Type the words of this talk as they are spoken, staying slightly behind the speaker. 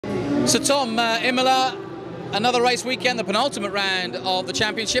So Tom, Imola, another race weekend, the penultimate round of the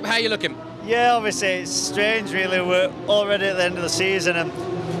championship. How are you looking? Yeah, obviously it's strange really, we're already at the end of the season,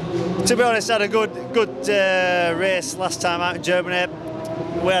 and to be honest I had a good race last time out in Germany.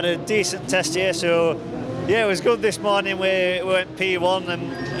 We had a decent test here, so yeah, it was good this morning. We went P1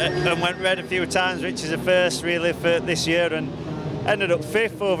 and went red a few times, which is a first really for this year, and ended up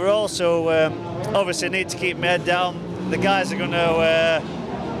 5th overall, so obviously need to keep my head down. The guys are going to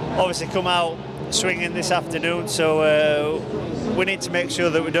obviously come out swinging this afternoon, so we need to make sure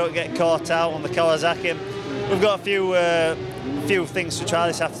that we don't get caught out on the Kawasaki. We've got a few things to try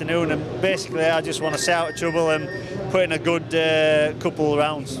this afternoon, and basically I just want to stay out of trouble and put in a good couple of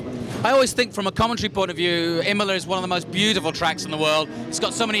rounds. I always think from a commentary point of view, Imola is one of the most beautiful tracks in the world. It's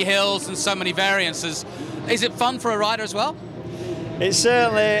got so many hills and so many variances. Is it fun for a rider as well? It's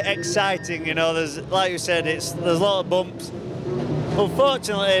certainly exciting, you know. There's, like you said, there's a lot of bumps.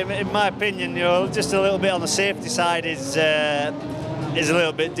 Unfortunately, in my opinion, you know, just a little bit on the safety side is a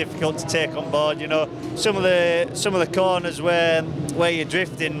little bit difficult to take on board. You know, some of the corners where you're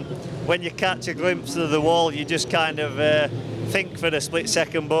drifting, when you catch a glimpse of the wall, you just kind of think for the split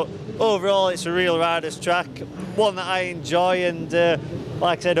second. But overall, it's a real rider's track, one that I enjoy, and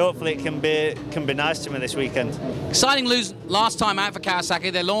like I said, hopefully it can be nice to me this weekend. Exciting news last time out for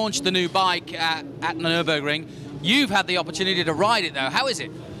Kawasaki. They launched the new bike at the Nürburgring. You've had the opportunity to ride it though. How is it?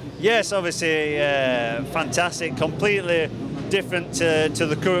 Yes, obviously fantastic, completely different to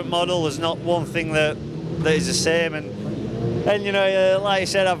the current model. There's not one thing that is the same, and you know, like I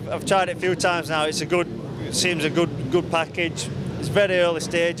said, I've tried it a few times now. It seems a good package. It's very early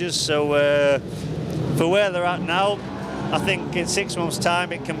stages, so for where they're at now, I think in 6 months'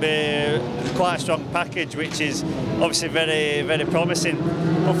 time it can be quite a strong package, which is obviously very promising.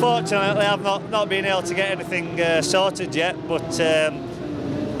 Unfortunately, I've not been able to get anything sorted yet, but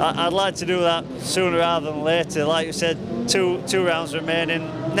I'd like to do that sooner rather than later. Like you said, two rounds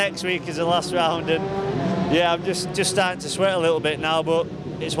remaining. Next week is the last round, and yeah, I'm just starting to sweat a little bit now, but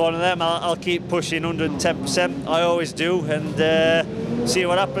it's one of them. I'll keep pushing 110%. I always do, and see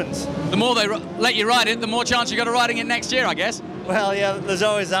what happens. The more they let you ride it, the more chance you got of riding it next year, I guess. Well, yeah, there's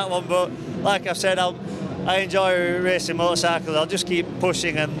always that one, but like I've said, I enjoy racing motorcycles. I'll just keep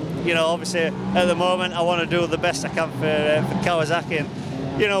pushing, and you know, obviously at the moment I want to do the best I can for Kawasaki,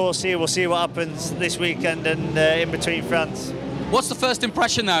 and you know, we'll see what happens this weekend and in between France. What's the first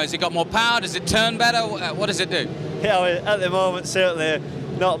impression though? Has it got more power? Does it turn better? What does it do? Yeah, at the moment certainly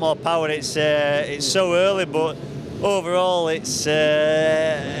not more power. It's so early, but overall it's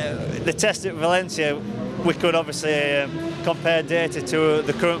the test at Valencia. We could obviously compare data to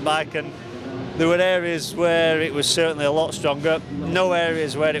the current bike, and there were areas where it was certainly a lot stronger, no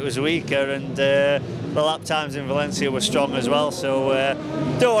areas where it was weaker, and the lap times in Valencia were strong as well. So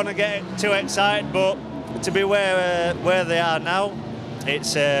don't want to get too excited, but to be where they are now,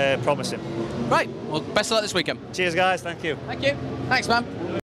 it's promising. Right, well, best of luck this weekend. Cheers guys, thank you. Thank you. Thanks, man.